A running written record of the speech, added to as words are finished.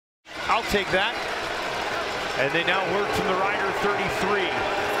I'll take that. And they now work from the rider 33.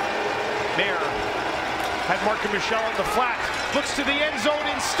 Maier had Mark and Michelle on the flat. Looks to the end zone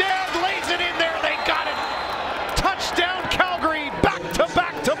instead. Lays it in there. They got it. Touchdown Calgary. Back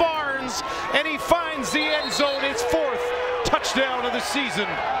to Barnes. And he finds the end zone. It's fourth touchdown of the season.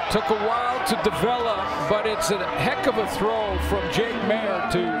 Took a while to develop, but it's a heck of a throw from Jake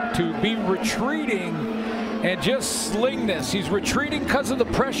Maier to be retreating and just sling this. He's retreating because of the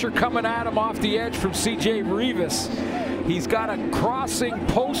pressure coming at him off the edge from C.J. Rivas. He's got a crossing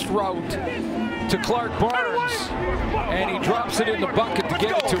post route to Clark Barnes, and he drops it in the bucket to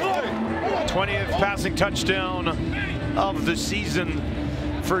get it to him. 20th passing touchdown of the season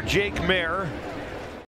for Jake Maier.